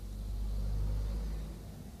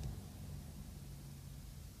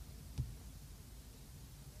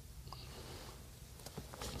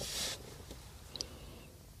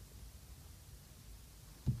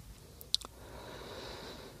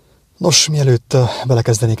Nos, mielőtt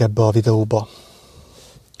belekezdenék ebbe a videóba,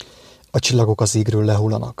 a csillagok az égről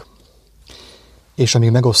lehullanak. És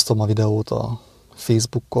amíg megosztom a videót a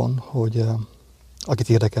Facebookon, hogy akit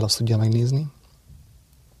érdekel, azt tudja megnézni,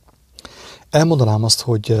 elmondanám azt,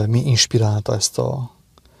 hogy mi inspirálta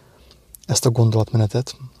ezt a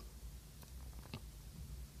gondolatmenetet,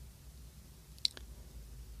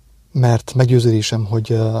 mert meggyőződésem,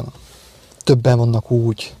 hogy többen vannak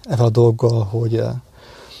úgy ezzel a dolggal,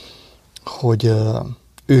 hogy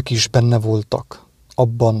ők is benne voltak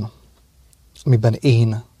abban, amiben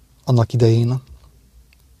én annak idején,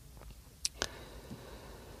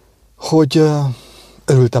 hogy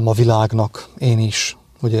örültem a világnak én is,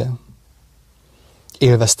 ugye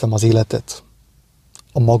élveztem az életet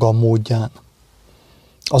a magam módján,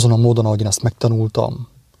 azon a módon, ahogy én ezt megtanultam,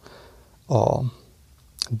 a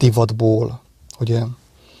divatból, ugye,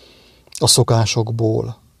 a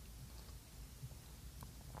szokásokból,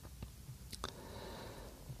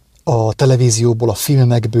 a televízióból, a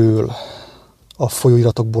filmekből, a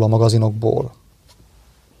folyóiratokból, a magazinokból,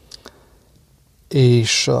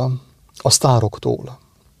 és a sztároktól,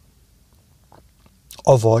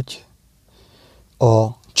 avagy a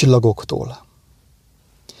csillagoktól.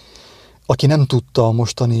 Aki nem tudta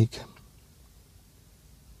mostanig,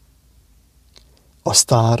 a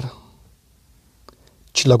sztár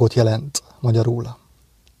csillagot jelent magyarul.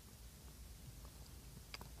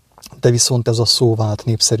 De viszont ez a szó vált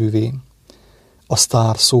népszerűvé, a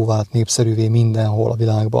sztár szó vált népszerűvé mindenhol a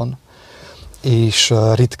világban, és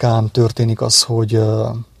ritkán történik az, hogy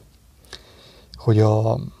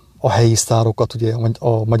a helyi sztárokat, ugye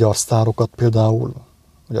a magyar sztárokat például,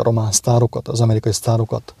 vagy a román sztárokat, az amerikai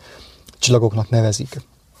sztárokat csillagoknak nevezik.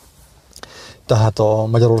 Tehát a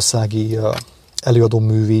magyarországi előadó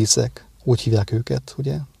művészek, úgy hívják őket,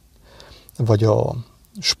 ugye? Vagy a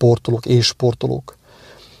sportolók és sportolók,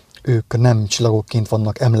 ők nem csillagokként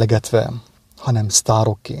vannak emlegetve, hanem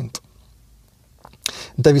sztárokként.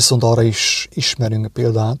 De viszont arra is ismerünk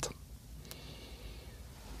példát,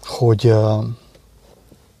 hogy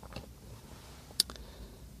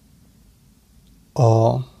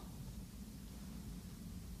a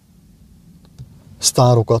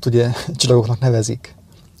sztárokat ugye csillagoknak nevezik.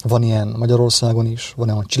 Van ilyen Magyarországon is, van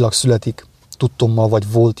olyan csillag születik, tudtommal,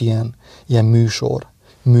 vagy volt ilyen műsor,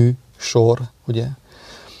 ugye,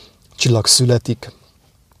 csillag születik,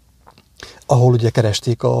 ahol ugye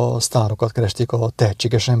keresték a sztárokat, keresték a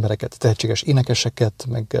tehetséges embereket, tehetséges énekeseket,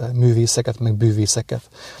 meg művészeket, meg bűvészeket,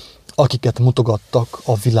 akiket mutogattak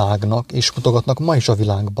a világnak, és mutogatnak ma is a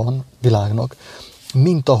világnak,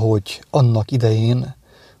 mint ahogy annak idején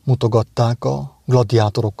mutogatták a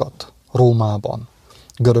gladiátorokat Rómában,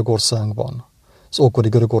 Görögországban, az ókori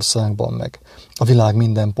Görögországban, meg a világ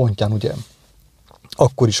minden pontján, ugye.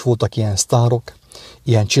 Akkor is voltak ilyen sztárok,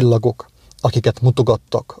 ilyen csillagok, akiket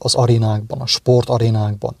mutogattak az arénákban, a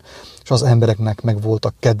sportarénákban, és az embereknek meg volt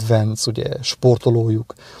a kedvenc, ugye,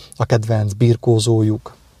 sportolójuk, a kedvenc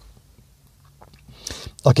birkózójuk,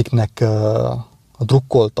 akiknek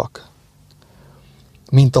drukkoltak,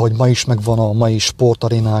 mint ahogy ma is megvan a mai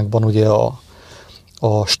sportarénákban, ugye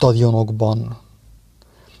a stadionokban,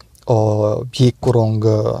 a jégkorong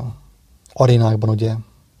arénákban, ugye,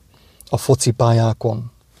 a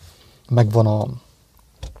focipályákon megvan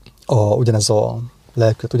ugyanez a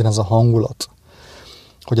lelkület, ugyanez a hangulat,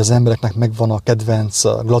 hogy az embereknek megvan a kedvenc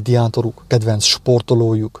gladiátoruk, kedvenc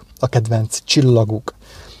sportolójuk, a kedvenc csillaguk,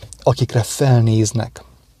 akikre felnéznek.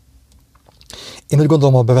 Én úgy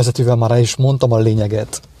gondolom, a bevezetővel már el is mondtam a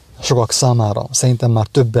lényeget sokak számára. Szerintem már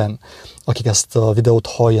többen, akik ezt a videót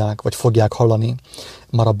hallják, vagy fogják hallani,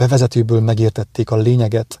 már a bevezetőből megértették a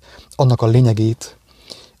lényeget, annak a lényegét,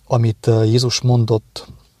 amit Jézus mondott,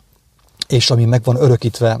 és ami meg van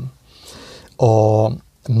örökítve a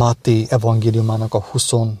Máté evangéliumának a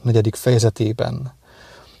 24. fejezetében,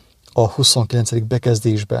 a 29.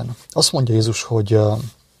 bekezdésben. Azt mondja Jézus,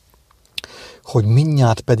 hogy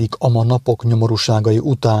mindnyárt pedig ama napok nyomorúságai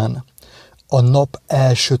után a nap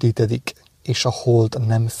elsötétedik, és a hold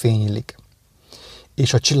nem fénylik,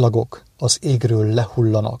 és a csillagok az égről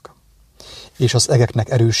lehullanak, és az egeknek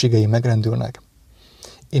erősségei megrendülnek.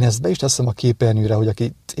 Én ezt be is teszem a képernyőre, hogy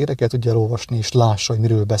aki érdekel tudja elolvasni, és lássa, hogy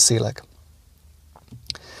miről beszélek.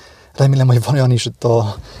 Remélem, hogy van olyan is itt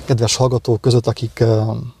a kedves hallgatók között, akik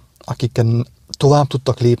tovább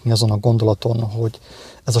tudtak lépni azon a gondolaton, hogy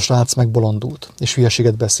ez a srác megbolondult, és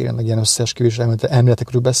hülyeséget beszél, meg ilyen összeesküvés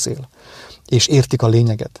elméletekről beszél, és értik a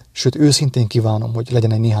lényeget. Sőt, őszintén kívánom, hogy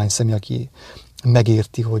legyen egy néhány személy, aki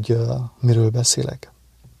megérti, hogy miről beszélek.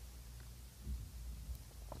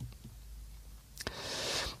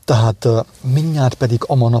 Tehát mindnyárt pedig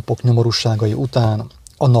ama napok nyomorúságai után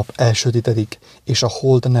a nap elsötétedik, és a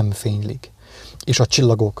hold nem fénylik, és a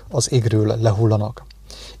csillagok az égről lehullanak,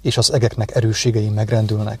 és az egeknek erősségei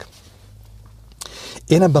megrendülnek.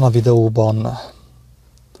 Én ebben a videóban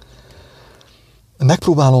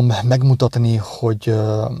megpróbálom megmutatni, hogy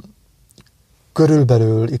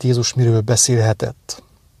körülbelül itt Jézus miről beszélhetett,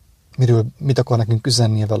 mit akar nekünk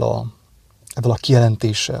üzenni ezzel a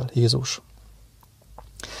kijelentéssel Jézus.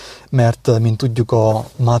 Mert, mint tudjuk, a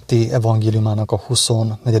Máté evangéliumának a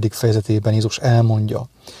 24. fejezetében Jézus elmondja,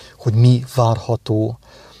 hogy mi várható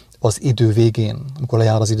az idő végén, amikor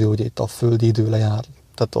lejár az idő, hogy itt a földi idő lejár,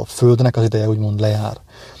 tehát a földnek az ideje úgymond lejár.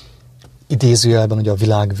 Idézőjelben ugye a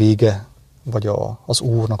világ vége, vagy az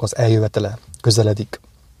Úrnak az eljövetele közeledik.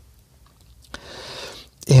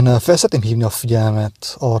 Én fel szeretném hívni a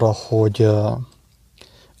figyelmet arra, hogy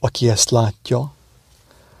aki ezt látja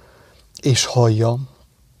és hallja,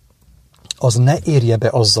 az ne érje be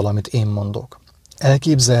azzal, amit én mondok.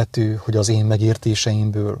 Elképzelhető, hogy az én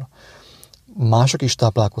megértéseimből mások is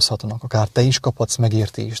táplálkozhatnak, akár te is kaphatsz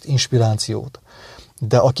megértést, inspirációt,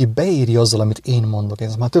 de aki beéri azzal, amit én mondok, én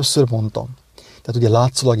ezt már többször mondtam, tehát ugye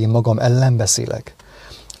látszólag én magam ellen beszélek,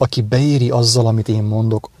 aki beéri azzal, amit én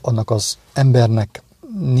mondok, annak az embernek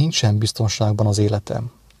nincsen biztonságban az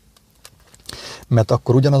életem. Mert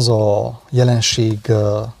akkor ugyanaz a jelenség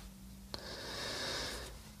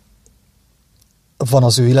van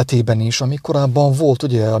az ő életében is, ami korábban volt,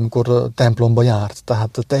 ugye, amikor templomba járt.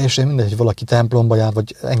 Tehát teljesen mindegy, hogy valaki templomba jár,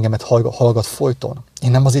 vagy engemet hallgat folyton.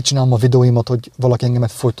 Én nem azért csinálom a videóimat, hogy valaki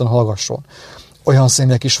engemet folyton hallgasson. Olyan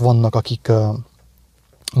személyek is vannak, akik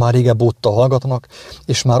már régebb óta hallgatnak,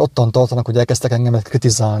 és már ottan tartanak, hogy elkezdtek engemet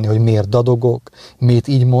kritizálni, hogy miért dadogok, miért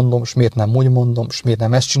így mondom, és miért nem úgy mondom, és miért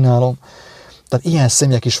nem ezt csinálom. Tehát ilyen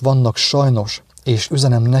személyek is vannak sajnos, és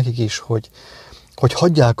üzenem nekik is, hogy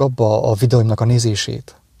hagyják abba a videóimnak a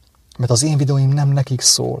nézését. Mert az én videóim nem nekik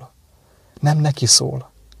szól. Nem neki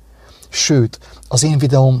szól. Sőt, az én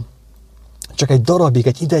videóm csak egy darabig,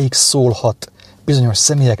 egy ideig szólhat bizonyos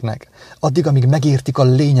személyeknek, addig, amíg megértik a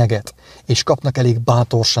lényeget, és kapnak elég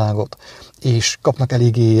bátorságot, és kapnak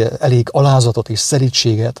elég alázatot és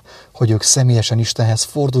szerítséget, hogy ők személyesen Istenhez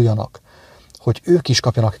forduljanak, hogy ők is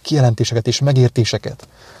kapjanak kijelentéseket és megértéseket.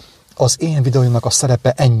 Az én videóimnak a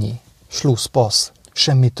szerepe ennyi. Slusz, passz,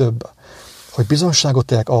 semmi több, hogy bizonságot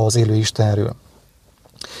tegyek az élő Istenről.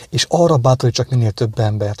 És arra bátorítsak minél több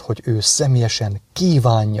embert, hogy ő személyesen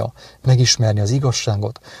kívánja megismerni az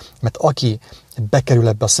igazságot, mert aki bekerül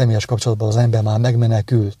ebbe a személyes kapcsolatba, az ember már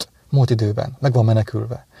megmenekült, múlt időben, meg van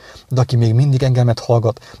menekülve. De aki még mindig engemet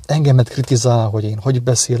hallgat, engemet kritizál, hogy én hogy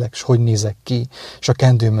beszélek, és hogy nézek ki, és a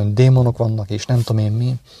kendőmön démonok vannak, és nem tudom én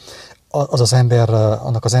mi,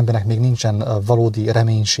 annak az embernek még nincsen valódi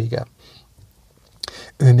reménysége.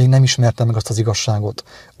 Ő még nem ismerte meg azt az igazságot,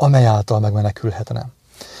 amely által megmenekülhetne.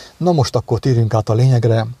 Na most akkor térjünk át a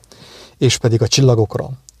lényegre, és pedig a csillagokra.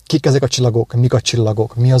 Kik ezek a csillagok, mik a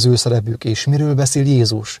csillagok, mi az ő szerepük, és miről beszél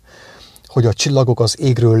Jézus? Hogy a csillagok az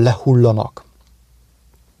égről lehullanak,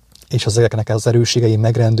 és az egeknek az erősségei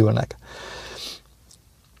megrendülnek.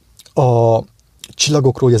 A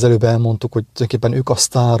csillagokról ugye az előbb elmondtuk, hogy tulajdonképpen ők a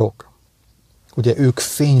sztárok, ugye ők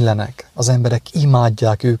fénylenek, az emberek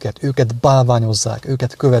imádják őket bálványozzák,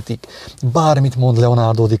 őket követik. Bármit mond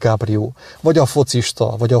Leonardo DiCaprio, vagy a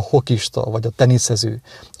focista, vagy a hokista, vagy a teniszező,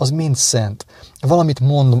 az mind szent. Valamit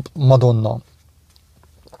mond Madonna.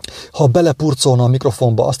 Ha belepurcolna a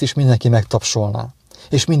mikrofonba, azt is mindenki megtapsolná.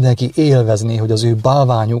 És mindenki élvezné, hogy az ő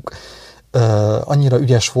bálványuk annyira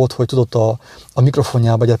ügyes volt, hogy tudott a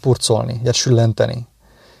mikrofonjába egyet purcolni, egyet süllenteni.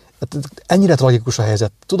 Ennyire tragikus a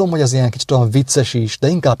helyzet. Tudom, hogy ez ilyen kicsit olyan vicces is, de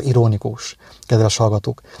inkább ironikus, kedves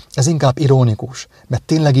hallgatók. Ez inkább ironikus, mert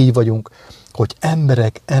tényleg így vagyunk, hogy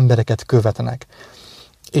emberek embereket követnek.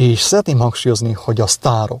 És szeretném hangsúlyozni, hogy a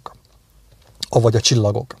sztárok, avagy a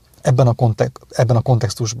csillagok ebben a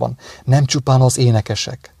kontextusban nem csupán az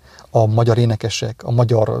énekesek, a magyar énekesek, a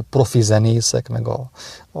magyar profi zenészek, meg a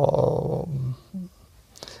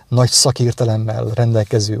nagy szakértelemmel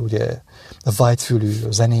rendelkező, ugye, vágyfülű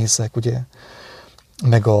zenészek, ugye,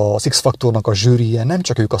 meg az X-faktornak a zsűrije, nem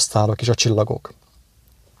csak ők a sztárok és a csillagok,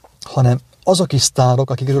 hanem azok is sztárok,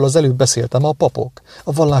 akikről az előbb beszéltem, a papok,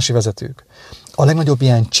 a vallási vezetők. A legnagyobb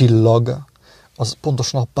ilyen csillag az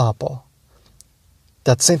pontosan a pápa.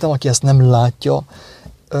 Tehát szerintem, aki ezt nem látja,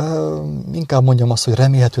 inkább mondjam azt, hogy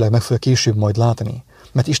remélhetőleg meg fogja később majd látni,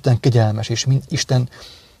 mert Isten kegyelmes, és Isten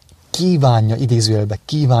kívánja, idézőjelbe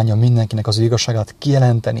kívánja mindenkinek az ő igazságát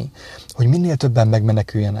kijelenteni, hogy minél többen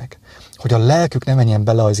megmeneküljenek, hogy a lelkük ne menjen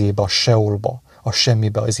bele az ébe, a seolba, a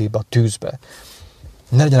semmibe, az ébe, a tűzbe.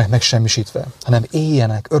 Ne legyenek megsemmisítve, hanem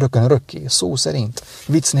éljenek örökön örökké, szó szerint,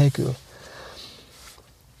 vicc nélkül.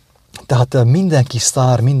 Tehát mindenki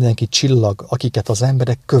sztár, mindenki csillag, akiket az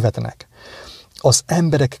emberek követnek. Az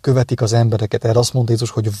emberek követik az embereket. Erre azt mondta Jézus,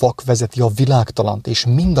 hogy vak vezeti a világtalant, és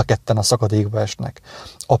mind a ketten a szakadékba esnek.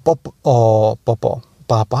 A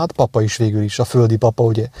pápa, hát papa is végül is, a földi papa,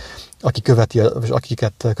 ugye,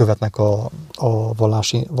 akiket követnek a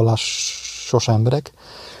vallásos emberek.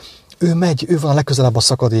 Ő van a legközelebb a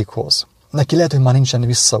szakadékhoz. Neki lehet, hogy már nincsen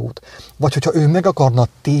visszaút. Vagy hogyha ő meg akarna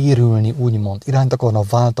térülni, úgymond, irányt akarna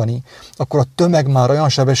váltani, akkor a tömeg már olyan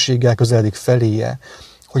sebességgel közeledik feléje,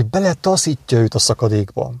 hogy beletaszítja őt a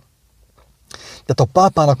szakadékba. Tehát a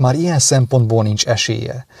pápának már ilyen szempontból nincs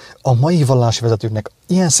esélye. A mai vallásvezetőknek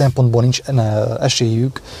ilyen szempontból nincs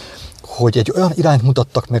esélyük, hogy egy olyan irányt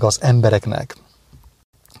mutattak meg az embereknek.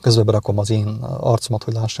 Közben berakom az én arcomat,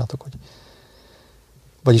 hogy lássátok, hogy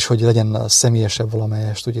vagyis, hogy legyen személyesebb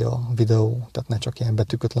valamelyest ugye a videó, tehát ne csak ilyen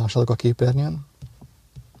betűköt lássátok a képernyőn.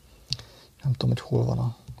 Nem tudom, hogy hol van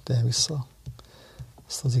a te vissza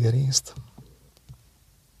ezt az igerészt.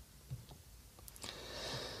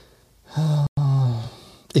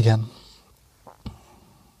 Igen.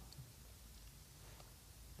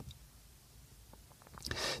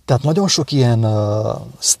 Tehát nagyon sok ilyen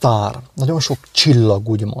sztár, nagyon sok csillag,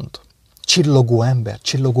 úgymond. Csillogó ember,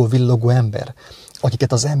 csillogó-villogó ember,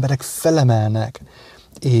 akiket az emberek felemelnek,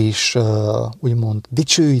 és úgymond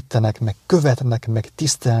dicsőítenek, meg követnek, meg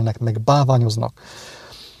tisztelnek, meg bálványoznak.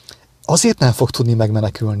 Azért nem fog tudni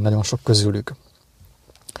megmenekülni nagyon sok közülük.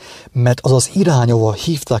 Mert az az irány, ahol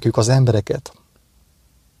hívták ők az embereket,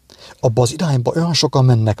 abba az irányba olyan sokan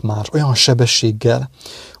mennek már, olyan sebességgel,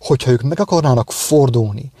 hogyha ők meg akarnának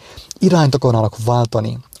fordulni, irányt akarnának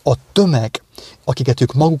váltani, a tömeg, akiket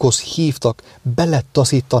ők magukhoz hívtak,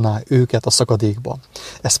 beletaszítaná őket a szakadékba.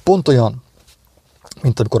 Ez pont olyan,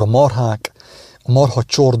 mint amikor a marha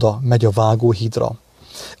csorda megy a vágóhídra.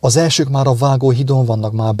 Az elsők már a vágóhídon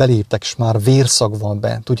vannak, már beléptek, és már vérszag van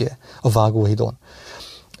bent, ugye, a vágóhídon.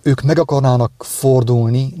 Ők meg akarnának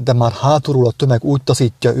fordulni, de már hátulról a tömeg úgy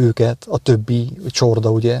taszítja őket, a többi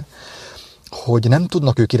csorda, ugye, hogy nem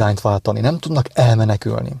tudnak ők irányt váltani, nem tudnak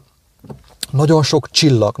elmenekülni. Nagyon sok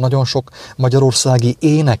csillag, nagyon sok magyarországi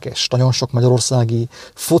énekes, nagyon sok magyarországi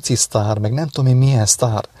focisztár, meg nem tudom én milyen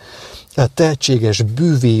sztár, tehetséges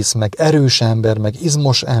bűvész, meg erős ember, meg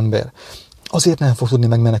izmos ember, azért nem fog tudni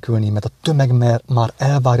megmenekülni, mert a tömeg már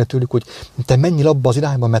elvárja tőlük, hogy te menjél abba az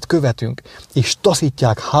irányba, mert követünk, és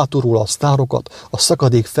taszítják hátulról a sztárokat a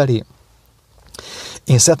szakadék felé.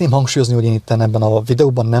 Én szeretném hangsúlyozni, hogy én itt ebben a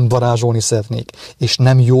videóban nem varázsolni szeretnék, és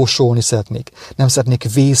nem jósolni szeretnék. Nem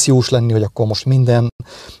szeretnék vészjós lenni, hogy akkor most minden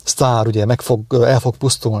sztár ugye el fog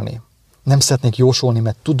pusztulni. Nem szeretnék jósolni,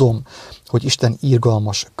 mert tudom, hogy Isten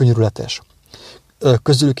irgalmas, könyörületes.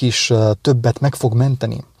 Közülük is többet meg fog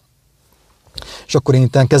menteni. És akkor én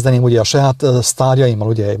itt kezdeném ugye a saját sztárjaimmal,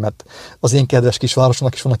 ugye, mert az én kedves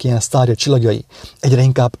kisvárosomnak is vannak ilyen sztárjai, csillagjai.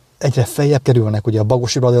 Egyre feljebb kerülnek, ugye a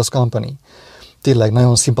Bagosi Brothers Company. Tényleg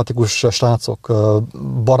nagyon szimpatikus srácok,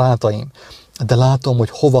 barátaim, de látom, hogy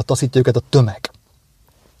hova taszítja őket a tömeg.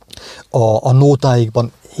 A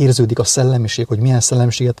nótáikban érződik a szellemiség, hogy milyen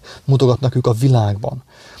szellemiséget mutogatnak ők a világban.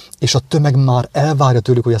 És a tömeg már elvárja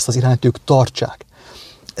tőlük, hogy ezt az irányt ők tartsák.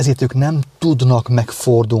 Ezért ők nem tudnak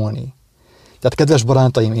megfordulni. Tehát kedves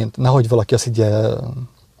barátaim, nehogy valaki azt higgye,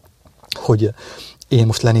 hogy én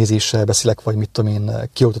most lenézéssel beszélek, vagy mit tudom én,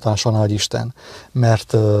 kioktatással, nagy Isten,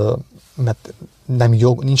 mert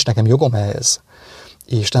nincs nekem jogom ehhez,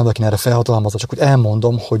 és nem vagyok erre felhatalmazva, csak hogy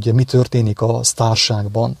elmondom, hogy mi történik a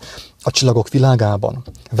sztárságban, a csillagok világában.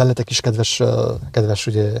 Veletek is, kedves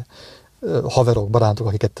ugye, haverok, barátok,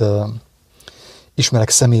 akiket ismerek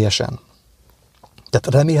személyesen. Tehát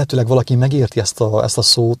remélhetőleg valaki megérti ezt a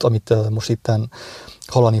szót, amit most itten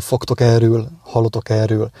hallani fogtok erről, hallotok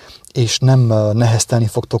erről, és nem neheztelni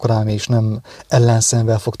fogtok rám, és nem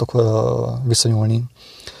ellenszenvel fogtok viszonyulni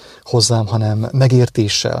hozzám, hanem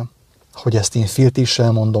megértéssel, hogy ezt én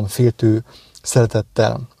féltéssel mondom, féltő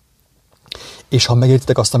szeretettel. És ha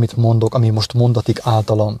megértitek azt, amit mondok, ami most mondatik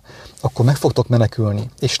általam, akkor meg fogtok menekülni,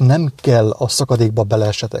 és nem kell a szakadékba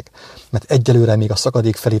beleesetek, mert egyelőre még a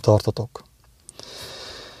szakadék felé tartotok.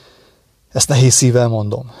 Ezt nehéz szívvel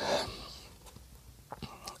mondom.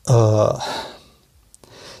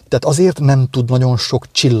 Tehát azért nem tud nagyon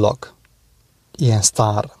sok csillag, ilyen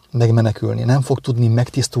sztár megmenekülni. Nem fog tudni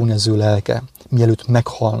megtisztulni az ő lelke, mielőtt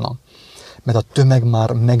meghalna. Mert a tömeg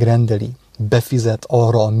már megrendeli, befizet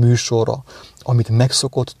arra a műsorra, amit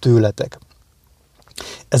megszokott tőletek.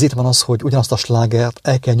 Ezért van az, hogy ugyanazt a slágert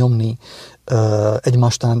el kell nyomni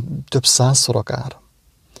egymástán több százszor akár.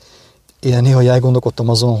 Én néha elgondolkodtam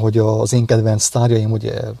azon, hogy az én kedvenc sztárjaim,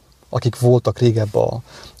 ugye, akik voltak régebb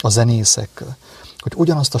a zenészek, hogy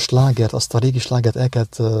ugyanazt a slágert, azt a régi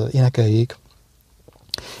slágert énekeljék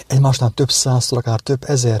egymásnál több százszor, akár több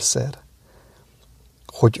ezerszer.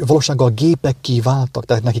 Hogy valósággal gépekké váltak,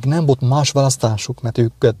 tehát nekik nem volt más választásuk, mert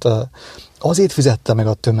őket azért fizette meg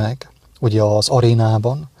a tömeg, ugye az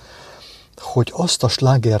arénában, hogy azt a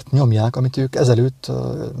slágert nyomják, amit ők ezelőtt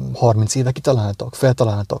 30 éve kitaláltak,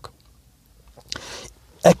 feltaláltak.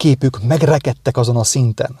 Képük megrekedtek azon a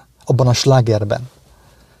szinten, abban a slágerben.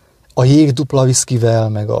 A jég dupla viszkivel,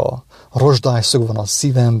 meg a rozsdályszög van a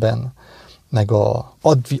szívemben, meg a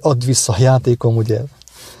add vissza a játékom, ugye,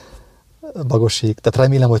 Bagosék. Tehát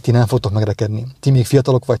remélem, hogy ti nem fogtok megrekedni. Ti még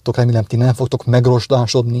fiatalok vagytok, remélem, ti nem fogtok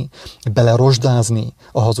megrozsdásodni, belerozsdázni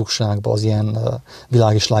a hazugságba, az ilyen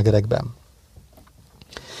világi slágerekben.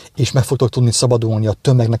 És meg fogtok tudni szabadulni a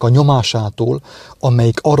tömegnek a nyomásától,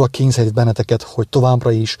 amelyik arra kényszerít benneteket, hogy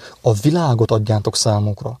továbbra is a világot adjátok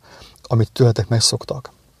számukra, amit tőletek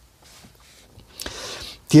megszoktak.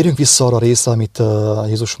 Térjünk vissza arra részre, amit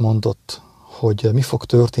Jézus mondott, hogy mi fog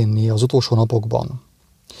történni az utolsó napokban,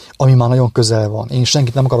 ami már nagyon közel van. Én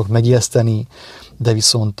senkit nem akarok megijeszteni, de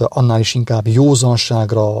viszont annál is inkább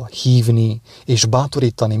józanságra hívni és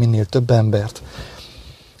bátorítani minél több embert,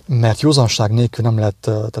 mert józanság nélkül nem lehet,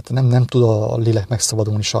 tehát nem tud a lélek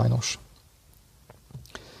megszabadulni sajnos.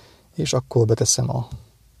 És akkor beteszem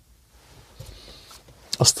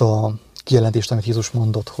azt a kijelentést, amit Jézus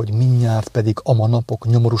mondott, hogy mindjárt pedig ama napok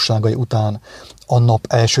nyomorúságai után a nap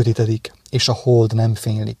elsötétedik, és a hold nem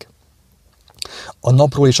fénylik. A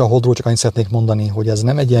napról és a holdról csak annyit szeretnék mondani, hogy ez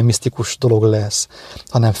nem egy ilyen misztikus dolog lesz,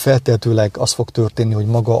 hanem feltétlenül az fog történni, hogy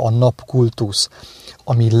maga a napkultusz,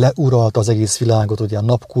 ami leuralta az egész világot, ugye a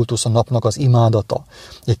napkultusz, a napnak az imádata,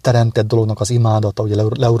 egy teremtett dolognak az imádata, ugye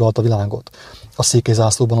leuralta a világot. A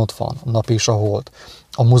székelyzászlóban ott van, a nap és a hold.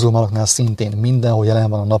 A muzulmánoknál szintén mindenhol jelen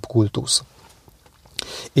van a napkultusz.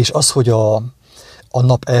 És az, hogy a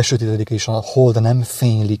nap elsötétedik és a hold nem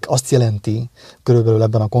fénylik, azt jelenti körülbelül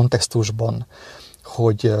ebben a kontextusban,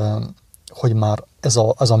 hogy már ez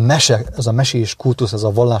a mesés kultusz, ez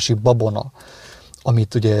a vallási babona,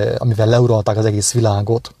 amivel leuralták az egész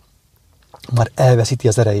világot, már elveszíti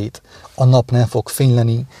az erejét. A nap nem fog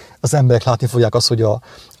fényleni, az emberek látni fogják azt, hogy a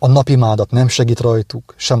napimádat nem segít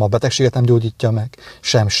rajtuk, sem a betegséget nem gyógyítja meg,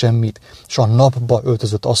 sem semmit, és a napba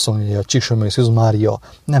öltözött asszony, hogy a Csíksőmöri Szűz Mária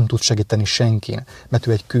nem tud segíteni senkin, mert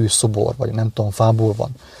ő egy kőszobor, vagy nem tudom, fából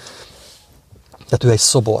van. Tehát ő egy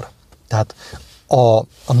szobor. Tehát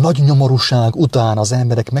a nagy nyomorúság után az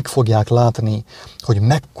emberek meg fogják látni, hogy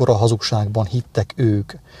mekkora hazugságban hittek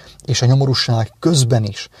ők, és a nyomorúság közben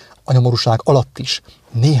is, a nyomorúság alatt is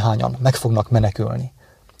néhányan meg fognak menekülni.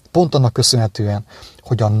 Pont annak köszönhetően,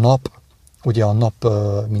 hogy a nap,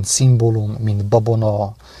 mint szimbólum, mint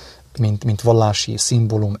babona, mint vallási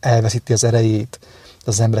szimbólum elveszíti az erejét,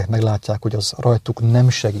 az emberek meglátják, hogy az rajtuk nem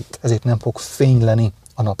segít, ezért nem fog fényleni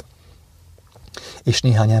a nap. És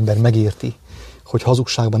néhány ember megérti, hogy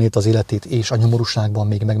hazugságban élt az életét, és a nyomorúságban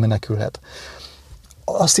még megmenekülhet.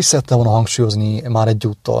 Azt is szerettem volna hangsúlyozni már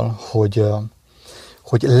egyúttal,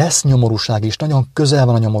 hogy lesz nyomorúság, és nagyon közel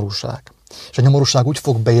van a nyomorúság. És a nyomorúság úgy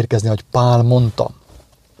fog beérkezni, hogy Pál mondta,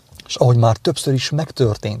 és ahogy már többször is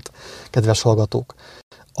megtörtént, kedves hallgatók,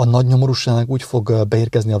 a nagy nyomorúság úgy fog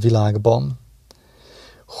beérkezni a világban,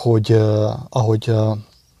 hogy ahogy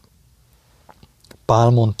Pál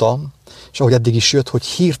mondta, és ahogy eddig is jött, hogy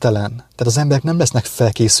hirtelen, tehát az emberek nem lesznek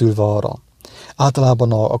felkészülve arra.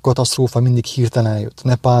 Általában a katasztrófa mindig hirtelen jött,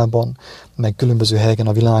 Nepálban, meg különböző helyeken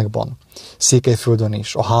a világban, Székelyföldön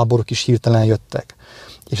is, a háborúk is hirtelen jöttek,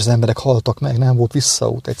 és az emberek haltak meg, nem volt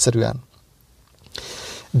visszaút egyszerűen.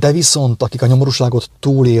 De viszont, akik a nyomorúságot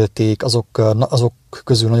túlélték, azok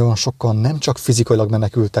közül nagyon sokan nem csak fizikailag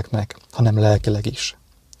menekültek meg, hanem lelkileg is.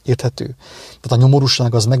 Érthető? Tehát a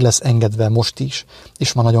nyomorúság az meg lesz engedve most is,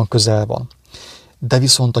 és már nagyon közel van. De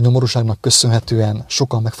viszont a nyomorúságnak köszönhetően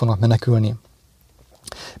sokan meg fognak menekülni,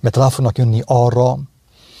 mert rá fognak jönni arra,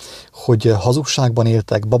 hogy hazugságban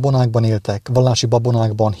éltek, babonákban éltek, vallási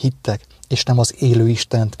babonákban hittek, és nem az élő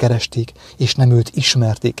Istent keresték, és nem őt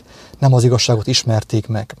ismerték, nem az igazságot ismerték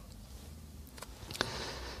meg.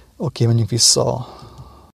 Oké, menjünk vissza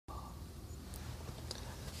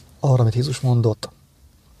arra, amit Jézus mondott.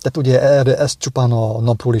 Tehát ugye ez csupán a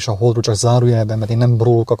napról és a holdról csak zárójelben, mert én nem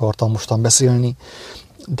róluk akartam mostan beszélni,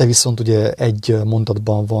 de viszont ugye egy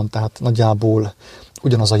mondatban van, tehát nagyjából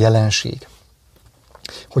ugyanaz a jelenség,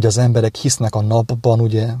 hogy az emberek hisznek a napban,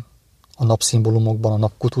 ugye, a napszimbólumokban, a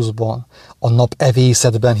napkutuszban, a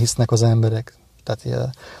napevészetben hisznek az emberek.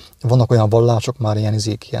 Tehát vannak olyan vallások, már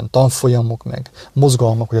ilyen tanfolyamok, meg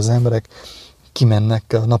mozgalmak, hogy az emberek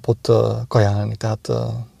kimennek napot kajálni, tehát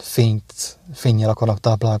fénnyel akarnak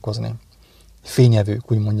táplálkozni.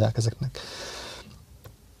 fényevők, úgy mondják ezeknek.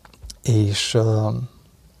 És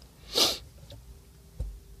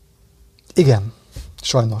igen,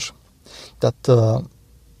 sajnos. Tehát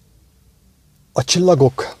a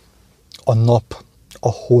csillagok, a nap,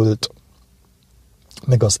 a hold,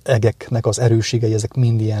 meg az egeknek az erősségei, ezek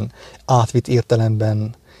mind ilyen átvitt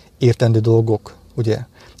értelemben értendő dolgok, ugye?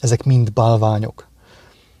 Ezek mind bálványok.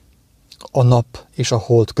 A nap és a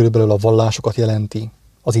hold körülbelül a vallásokat jelenti,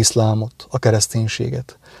 az iszlámot, a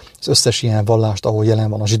kereszténységet. Az összes ilyen vallást, ahol jelen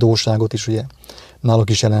van a zsidóságot is, ugye? Náluk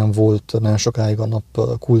is jelen volt nagyon sokáig a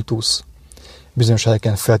nap kultusz. Bizonyos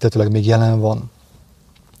helyeken feltétlenül még jelen van.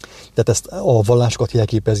 Tehát ezt a vallásokat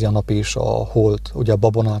jelképezi a nap és a hold, ugye a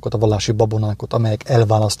babonákat, a vallási babonákat, amelyek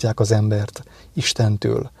elválasztják az embert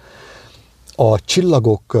Istentől. A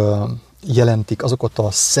csillagok jelentik azokat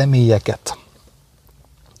a személyeket,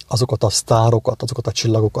 azokat a sztárokat, azokat a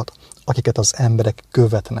csillagokat, akiket az emberek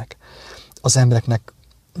követnek. Az embereknek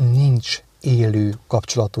nincs élő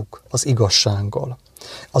kapcsolatuk az igazsággal.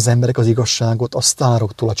 Az emberek az igazságot a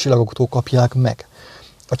sztároktól, a csillagoktól kapják meg.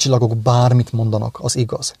 A csillagok bármit mondanak, az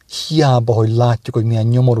igaz. Hiába, hogy látjuk, hogy milyen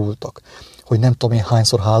nyomorultak, hogy nem tudom én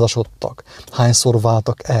hányszor házasodtak, hányszor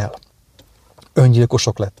váltak el.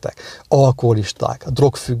 Öngyilkosok lettek, alkoholisták,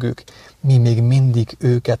 drogfüggők, mi még mindig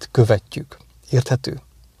őket követjük. Érthető?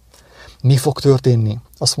 Mi fog történni?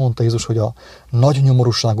 Azt mondta Jézus, hogy a nagy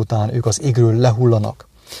nyomorúság után ők az égről lehullanak.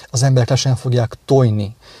 Az emberek le sem fogják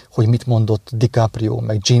tojni, hogy mit mondott DiCaprio,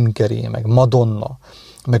 meg Jim Carrey, meg Madonna,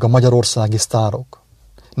 meg a magyarországi sztárok.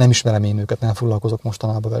 Nem ismerem én őket, nem foglalkozok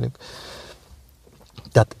mostanában velük.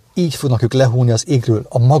 Tehát így fognak ők lehúlni az égről,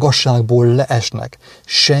 a magasságból leesnek.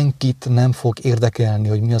 Senkit nem fog érdekelni,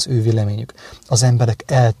 hogy mi az ő véleményük. Az emberek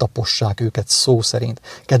eltapossák őket szó szerint.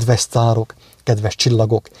 Kedves sztárok, kedves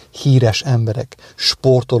csillagok, híres emberek,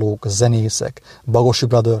 sportolók, zenészek, Bagosi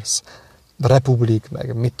Brothers, Republic,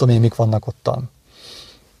 meg mit tudom én, mik vannak ottan.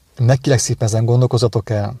 Megkérlek szépen, ezen gondolkozzatok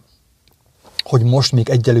el, hogy most még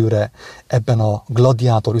egyelőre ebben a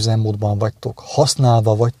gladiátor üzemmódban vagytok,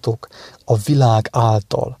 használva vagytok a világ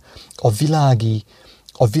által,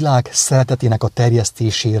 a világ szeretetének a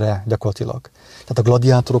terjesztésére gyakorlatilag. Tehát a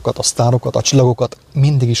gladiátorokat, a sztárokat, a csillagokat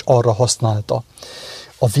mindig is arra használta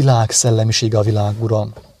a világ szellemisége, a világ ura,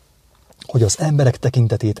 hogy az emberek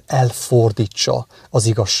tekintetét elfordítsa az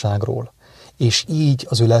igazságról, és így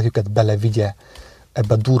az ő lelküket belevigye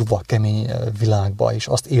ebbe a durva, kemény világba, és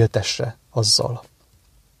azt éltesse azzal.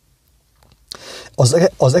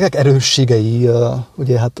 Az egek erősségei,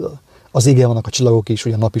 ugye hát az égen vannak a csillagok is,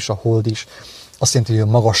 ugye a nap is, a hold is, azt jelenti, hogy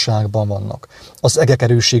a magasságban vannak. Az egek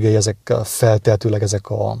erősségei, ezek feltehetőleg ezek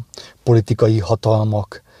a politikai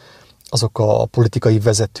hatalmak, azok a politikai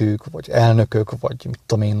vezetők, vagy elnökök, vagy mit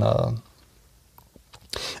tudom én,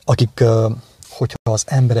 akik, hogyha az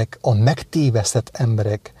emberek, a megtévesztett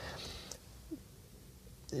emberek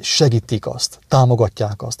segítik azt,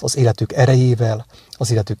 támogatják azt az életük erejével,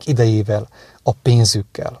 az életük idejével, a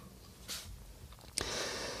pénzükkel.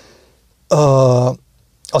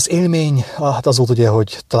 Az élmény, hát az volt ugye,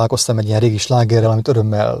 hogy találkoztam egy ilyen régi slágerrel, amit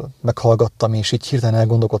örömmel meghallgattam, és így hirtelen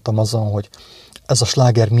elgondolkodtam azon, hogy ez a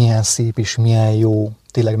sláger milyen szép és milyen jó,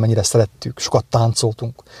 tényleg mennyire szerettük, sokat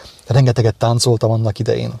táncoltunk. Rengeteget táncoltam annak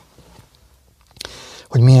idején,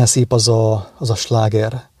 hogy milyen szép az a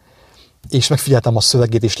sláger. És megfigyeltem a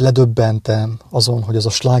szövegét, és ledöbbentem azon, hogy az a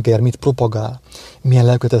sláger mit propagál, milyen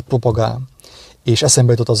lelkötet propagál. És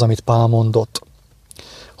eszembe jutott az, amit Pál mondott,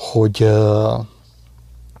 hogy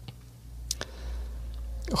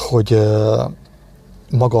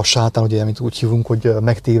maga a sátán, ugye, amit úgy hívunk, hogy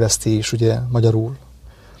megtévesztés, ugye, magyarul,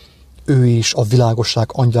 ő is a világosság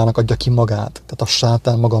angyalának adja ki magát. Tehát a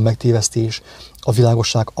sátán maga a megtévesztés, a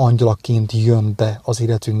világosság angyalaként jön be az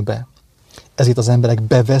életünkbe. Ezért az emberek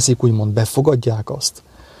beveszik, úgymond befogadják azt.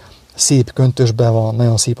 Szép köntösben van,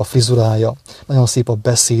 nagyon szép a frizurája, nagyon szép a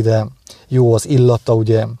beszéde, jó az illata,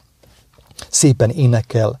 ugye, szépen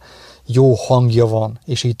énekel, jó hangja van,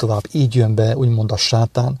 és így tovább. Így jön be, úgymond a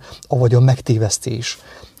sátán, avagy a megtévesztés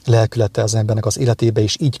lelkülete az embernek az életébe,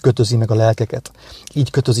 és így kötözi meg a lelkeket. Így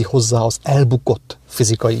kötözi hozzá az elbukott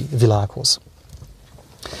fizikai világhoz.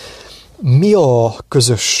 Mi a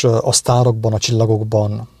közös a sztárokban, a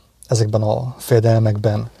csillagokban, ezekben a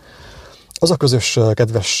fejedelmekben? Az a közös,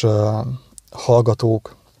 kedves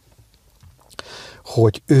hallgatók,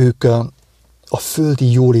 hogy ők a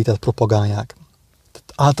földi jólétet propagálják.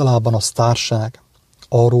 Tehát általában a sztárság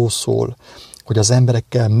arról szól, hogy az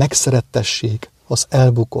emberekkel megszerettessék az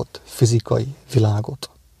elbukott fizikai világot.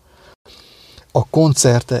 A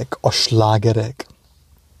koncertek, a slágerek,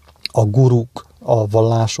 a guruk, a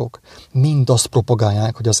vallások mind azt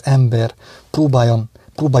propagálják, hogy az ember próbáljon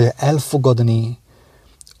próbálja elfogadni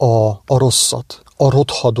a rosszat, a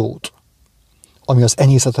rothadót, ami az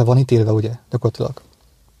enyészetre van ítélve, ugye, gyakorlatilag.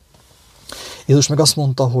 Jézus meg azt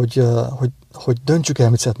mondta, hogy döntsük el,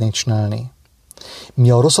 mit szeretnénk csinálni.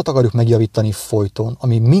 Mi a rosszat akarjuk megjavítani folyton,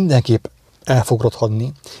 ami mindenképp el fog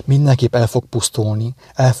rothadni, mindenképp el fog pusztulni,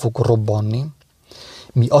 el fog robbanni.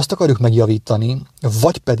 Mi azt akarjuk megjavítani,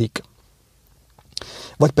 vagy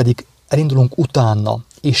pedig elindulunk utána,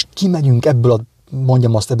 és kimegyünk ebből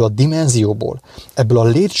a dimenzióból, ebből a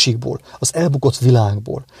létségból, az elbukott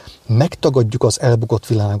világból. Megtagadjuk az elbukott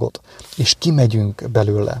világot, és kimegyünk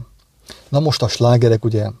belőle. Na most a slágerek,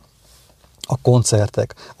 ugye, a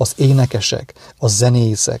koncertek, az énekesek, a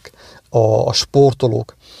zenészek, a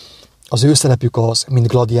sportolók, az ő szerepük az, mint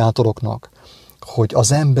gladiátoroknak, hogy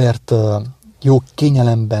az embert jó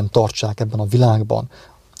kényelemben tartsák ebben a világban,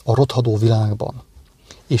 a rothadó világban.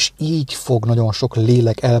 És így fog nagyon sok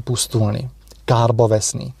lélek elpusztulni, kárba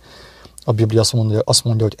veszni. A Biblia azt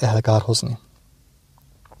mondja, hogy elkárhozni.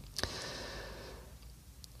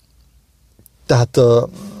 Tehát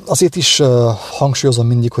azért is hangsúlyozom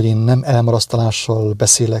mindig, hogy én nem elmarasztalással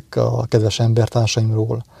beszélek a kedves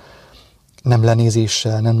embertársaimról, nem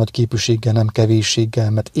lenézéssel, nem nagy képűséggel, nem kevésséggel,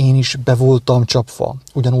 mert én is be voltam csapva,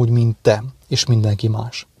 ugyanúgy, mint te, és mindenki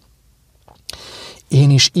más. Én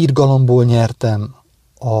is irgalomból nyertem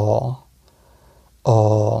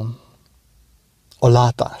a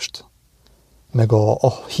látást, meg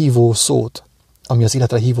a hívó szót, ami az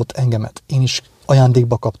életre hívott engemet. Én is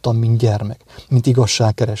ajándékba kaptam, mint gyermek, mint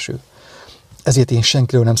igazságkereső. Ezért én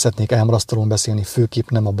senkiről nem szeretnék elmarasztalón beszélni, főképp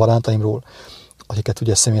nem a barátaimról, akiket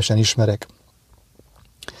ugye személyesen ismerek,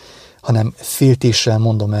 hanem féltéssel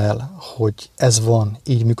mondom el, hogy ez van,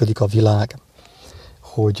 így működik a világ,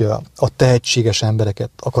 hogy a tehetséges embereket,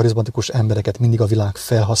 a karizmatikus embereket mindig a világ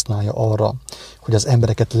felhasználja arra, hogy az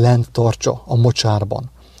embereket lent tartsa a mocsárban,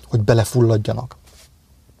 hogy belefulladjanak.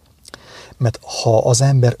 Mert ha az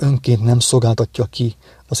ember önként nem szolgáltatja ki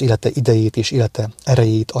az élete idejét és élete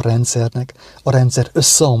erejét a rendszernek, a rendszer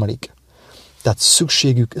összeomlik. Tehát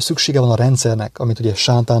szüksége van a rendszernek, amit ugye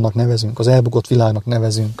sátánnak nevezünk, az elbukott világnak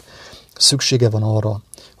nevezünk, szüksége van arra,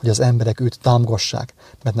 hogy az emberek őt támogassák,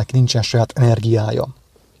 mert neki nincsen saját energiája.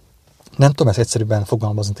 Nem tudom ezt egyszerűbben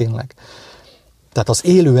fogalmazni tényleg. Tehát az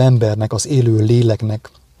élő embernek, az élő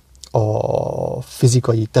léleknek, a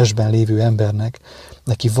fizikai testben lévő embernek,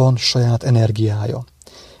 neki van saját energiája.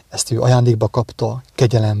 Ezt ő ajándékba kapta,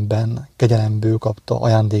 kegyelemből kapta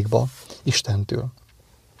ajándékba Istentől.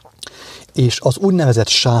 És az úgynevezett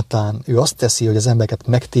sátán, ő azt teszi, hogy az embereket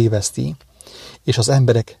megtéveszti, és az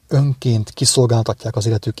emberek önként kiszolgáltatják az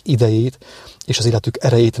életük idejét, és az életük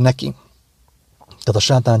erejét neki. Tehát a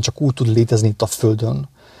sátán csak úgy tud létezni itt a földön,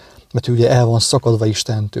 mert ő ugye el van szakadva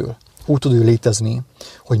Istentől. Úgy tud ő létezni,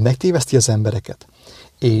 hogy megtéveszti az embereket,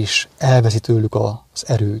 és elveszi tőlük az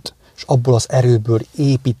erőt, és abból az erőből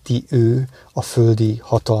építi ő a földi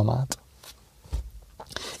hatalmát.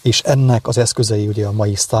 És ennek az eszközei ugye a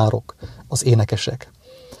mai sztárok, az énekesek,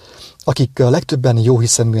 akik legtöbben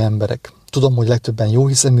jóhiszemű emberek. Tudom, hogy legtöbben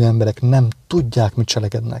jóhiszemű emberek nem tudják, mit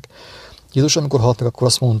cselekednek. Jézus, amikor halt meg, akkor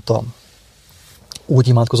azt mondta, úgy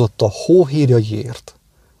imádkozott a hóhérjaiért,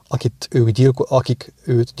 akik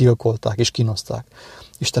őt gyilkolták és kínozták.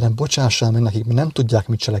 Istenem, bocsássál meg nekik, mert nem tudják,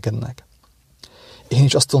 mit cselekednek. Én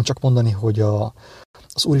is azt tudom csak mondani, hogy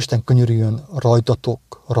az Úristen könyörüljön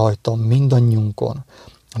rajtam, mindannyiunkon,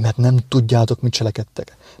 mert nem tudjátok, mit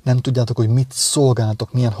cselekedtek. Nem tudjátok, hogy mit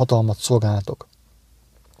szolgáltok, milyen hatalmat szolgáltok.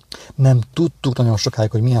 Nem tudtuk nagyon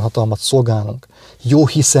sokáig, hogy milyen hatalmat szolgálunk. Jó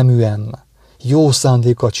hiszeműen, jó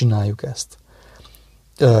szándékkal csináljuk ezt.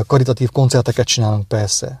 Karitatív koncerteket csinálunk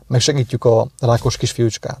persze, meg segítjük a rákos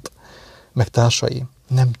kisfiúcskát, meg társai.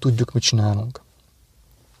 Nem tudjuk, mit csinálunk.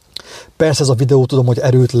 Persze ez a videó tudom, hogy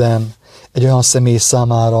erőtlen egy olyan személy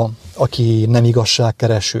számára, aki nem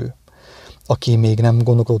igazságkereső, aki még nem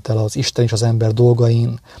gondolkodott el az Isten és az ember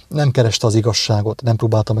dolgain, nem kereste az igazságot, nem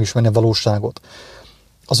próbálta meg ismerni a valóságot.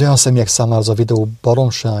 Az olyan személyek számára az a videó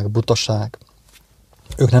baromság, butaság.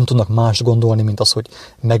 Ők nem tudnak más gondolni, mint az, hogy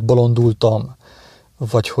megbolondultam,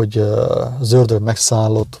 vagy hogy zördög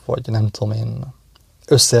megszállott, vagy nem tudom én,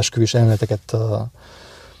 összeesküvés elméleteket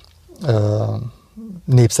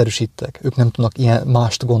népszerűsítek. Ők nem tudnak ilyen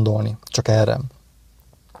mást gondolni, csak erre.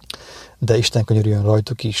 De Isten könyörüljön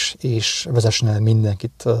rajtuk is, és vezessen el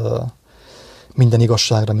mindenkit minden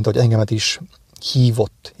igazságra, mint ahogy engemet is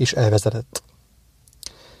hívott és elvezetett.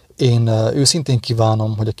 Én őszintén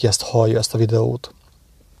kívánom, hogy aki ezt hallja, ezt a videót,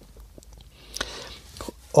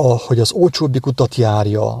 hogy az olcsóbbik utat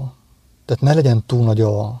járja, tehát ne legyen túl nagy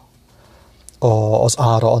az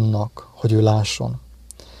ára annak, hogy ő lásson.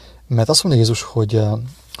 Mert azt mondja Jézus,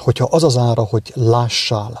 hogyha az az ára, hogy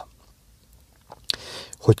lássál,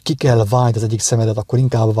 hogy ki kell vágyd az egyik szemedet, akkor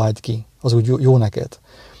inkább vágyd ki, az úgy jó neked.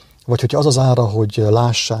 Vagy hogyha az az ára, hogy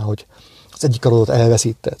lássál, hogy az egyik karodat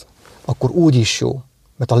elveszíted, akkor úgy is jó.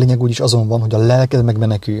 Mert a lényeg úgyis azon van, hogy a lelked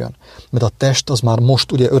megmeneküljön. Mert a test az már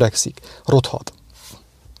most ugye öregszik, rothat.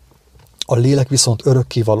 A lélek viszont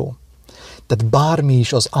örökkévaló. Tehát bármi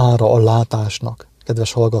is az ára a látásnak,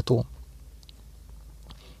 kedves hallgató,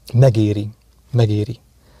 megéri.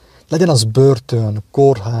 Legyen az börtön,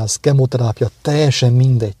 kórház, kemoterápia, teljesen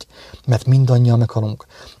mindegy, mert mindannyian meghalunk.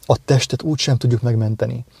 A testet úgy sem tudjuk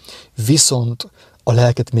megmenteni. Viszont a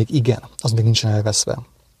lelket még igen, az még nincsen elveszve.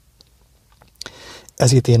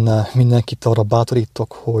 Ezért én mindenkit arra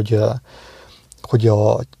bátorítok, hogy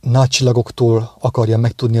a nagy csillagoktól akarja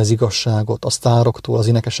megtudni az igazságot, a sztároktól, az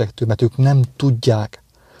énekesektől, mert ők nem tudják.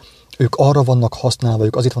 Ők arra vannak használva,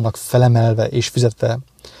 ők azért vannak felemelve és fizetve,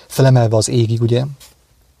 felemelve az égig, ugye,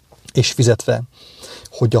 és fizetve,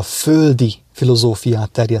 hogy a földi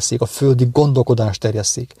filozófiát terjesszék, a földi gondolkodást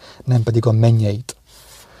terjesszék, nem pedig a mennyeit.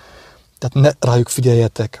 Tehát ne rájuk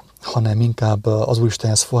figyeljetek, hanem inkább az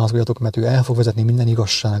Úristenhez fohászkodjatok, mert ő el fog vezetni minden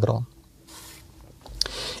igazságra.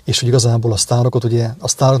 És hogy igazából a sztárokat, ugye, a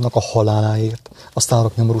sztároknak a haláláért, a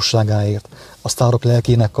sztárok nyomorúságáért, a sztárok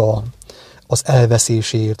lelkének az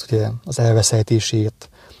elveszéséért, ugye, az elveszejtésért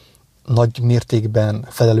nagy mértékben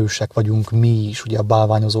felelősek vagyunk mi is, ugye a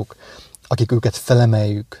bálványozók, akik őket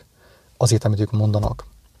felemeljük azért, amit ők mondanak.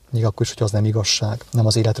 Még akkor is, hogy az nem igazság, nem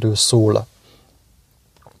az életről szól.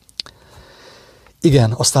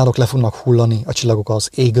 Igen, a sztárok le fognak hullani, a csillagok az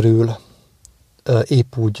égről,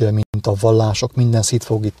 épp úgy, mint a vallások, minden szét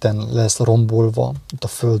fog itten lesz rombolva itt a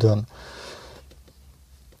Földön.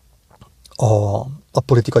 A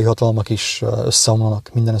politikai hatalmak is összeomlanak,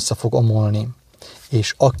 minden össze fog omolni,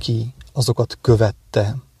 és aki azokat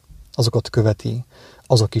követi,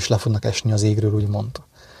 azok is le fognak esni az égről, úgymond.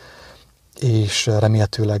 És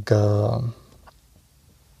remélhetőleg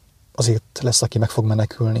azért lesz, aki meg fog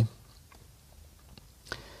menekülni.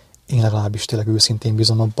 Én legalábbis tényleg őszintén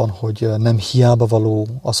bízom abban, hogy nem hiába való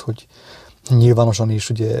az, hogy nyilvánosan is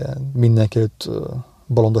ugye mindenki előtt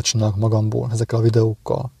bolondot csinálok magamból ezekkel a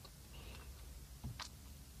videókkal.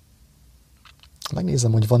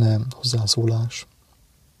 Megnézem, hogy van-e hozzászólás,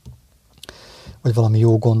 vagy valami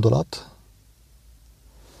jó gondolat.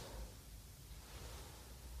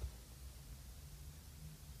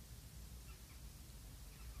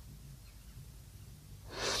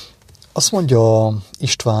 Azt mondja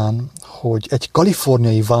István, hogy egy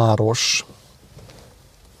kaliforniai város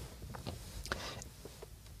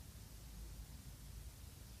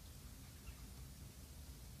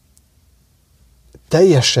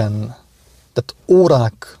teljesen, tehát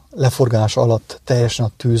órák leforgása alatt teljesen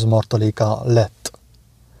a tűz martaléka lett.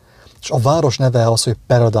 És a város neve az, hogy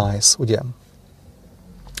Paradise, ugye?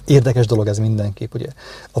 Érdekes dolog ez mindenképp, ugye?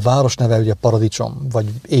 A város neve ugye paradicsom,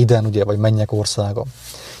 vagy Éden, ugye, vagy mennyek országa.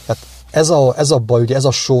 Tehát ez a baj, ugye ez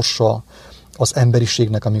a sorsa az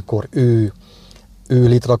emberiségnek, amikor ő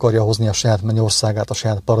létre akarja hozni a saját mennyországát, a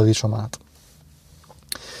saját paradicsomát.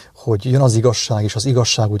 Hogy jön az igazság, és az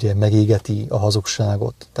igazság ugye megégeti a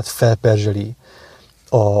hazugságot, tehát felperzseli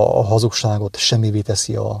a hazugságot, semmivé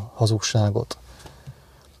teszi a hazugságot.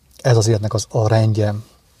 Ez az életnek a rendje.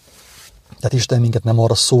 Tehát Isten minket nem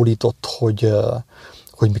arra szólított,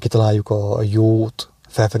 hogy mi kitaláljuk a jót,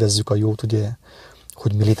 felfedezzük a jót, ugye,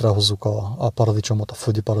 hogy mi létrehozzuk a paradicsomot, a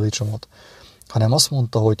földi paradicsomot, hanem azt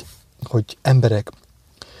mondta, hogy emberek,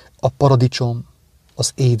 a paradicsom,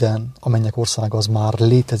 az Éden, a mennyek országa az már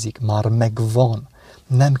létezik, már megvan.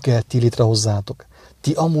 Nem kell ti létrehozzátok.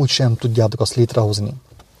 Ti amúgy sem tudjátok azt létrehozni.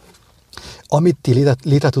 Amit ti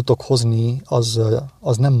létre tudtok hozni,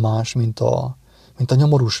 az nem más, mint a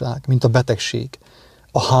nyomorúság, mint a betegség,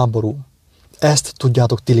 a háború. Ezt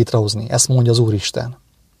tudjátok ti létrehozni, ezt mondja az Úristen.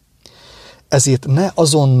 Ezért ne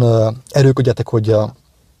azon erőködjetek, hogy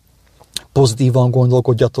pozitívan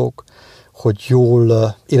gondolkodjatok, hogy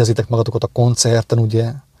jól érezzétek magatokat a koncerten,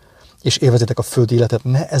 ugye, és élvezzétek a földi életet,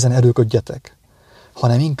 ne ezen erőködjetek,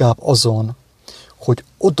 hanem inkább azon, hogy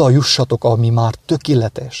oda jussatok, ami már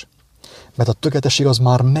tökéletes. Mert a tökéletesség az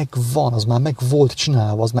már megvan, az már meg volt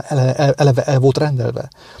csinálva, az már eleve el volt rendelve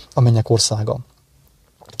a mennyek országa.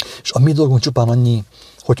 És a mi dolgunk csupán annyi,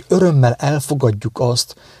 hogy örömmel elfogadjuk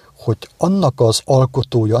azt, hogy annak az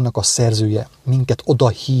alkotója, annak a szerzője minket oda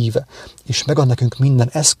hív, és megad nekünk minden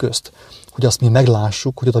eszközt, hogy azt mi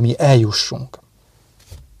meglássuk, hogy oda mi eljussunk.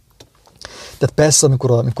 Tehát persze,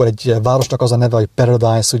 amikor egy városnak az a neve, hogy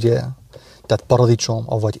Paradise, ugye, tehát paradicsom,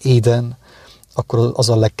 vagy Éden, akkor az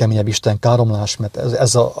a legkeményebb Isten káromlás, mert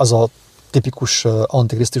ez tipikus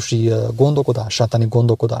antikrisztusi gondolkodás, sátáni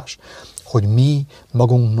gondolkodás, hogy mi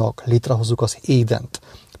magunknak létrehozzuk az Édent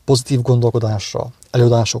pozitív gondolkodásra,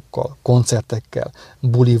 előadásokkal, koncertekkel,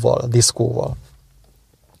 bulival, diszkóval.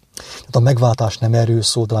 Tehát a megváltás nem erről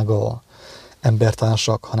szól, drága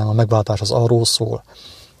embertársak, hanem a megváltás az arról szól,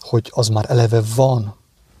 hogy az már eleve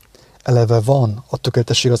van, a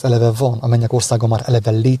tökéletesség az eleve van, a mennyek országa már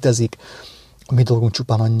eleve létezik, a mi dolgunk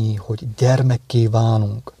csupán annyi, hogy gyermekké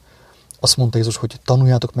válunk. Azt mondta Jézus, hogy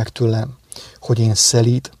tanuljátok meg tőlem, hogy én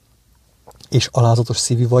szelíd és alázatos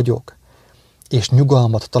szívű vagyok, és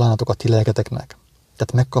nyugalmat találtok a ti lelketeknek.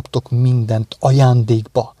 Tehát megkaptok mindent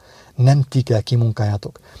ajándékba, nem ti kell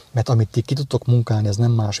kimunkáljátok, mert amit ti ki tudtok munkálni, ez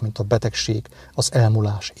nem más, mint a betegség, az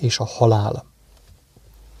elmúlás és a halál.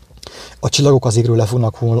 A csillagok az égről le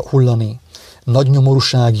fognak hullani, nagy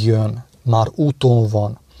nyomorúság jön, már úton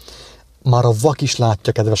van, már a vak is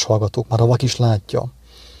látja, kedves hallgatók, már a vak is látja,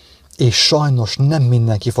 és sajnos nem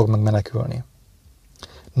mindenki fog megmenekülni.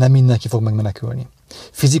 Nem mindenki fog megmenekülni.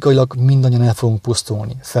 Fizikailag mindannyian el fogunk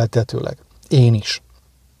pusztulni, feltehetőleg. Én is.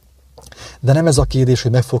 De nem ez a kérdés,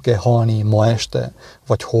 hogy meg fog-e halni ma este,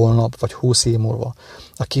 vagy holnap, vagy 20 év múlva.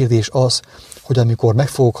 A kérdés az, hogy amikor meg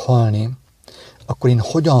fogok halni, akkor én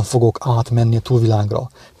hogyan fogok átmenni a túlvilágra,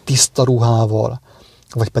 tiszta ruhával,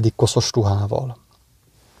 vagy pedig koszos ruhával.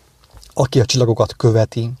 Aki a csillagokat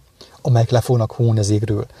követi, amelyek le fognak hullani az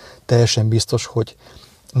égről, teljesen biztos, hogy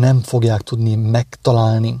nem fogják tudni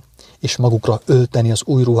megtalálni, és magukra ölteni az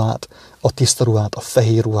új ruhát, a tiszta ruhát, a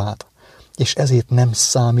fehér ruhát, és ezért nem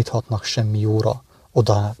számíthatnak semmi jóra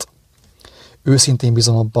odaát. Őszintén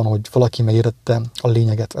bízom abban, hogy valaki megértette a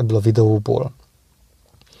lényeget ebből a videóból,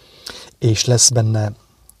 és lesz benne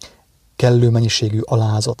kellő mennyiségű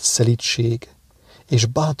alázat, szelídség és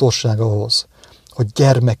bátorság ahhoz, hogy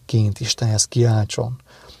gyermekként Istenhez kiáltson,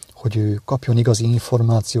 hogy ő kapjon igazi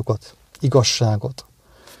információkat, igazságot,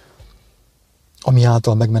 ami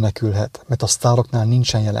által megmenekülhet, mert a sztároknál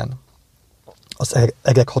nincsen jelen. Az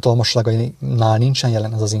egek hatalmasságainál nincsen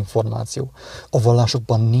jelen ez az információ. A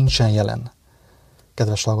vallásokban nincsen jelen,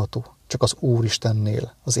 kedves hallgató, csak az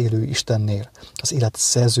Úristennél, az élő Istennél, az élet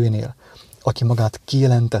szerzőjénél, aki magát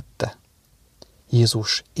kijelentette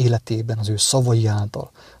Jézus életében, az ő szavai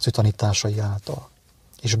által, az ő tanításai által.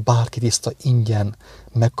 És bárki tiszta ingyen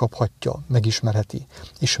megkaphatja, megismerheti,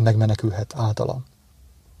 és megmenekülhet általa.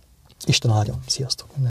 Isten áldjon! Sziasztok!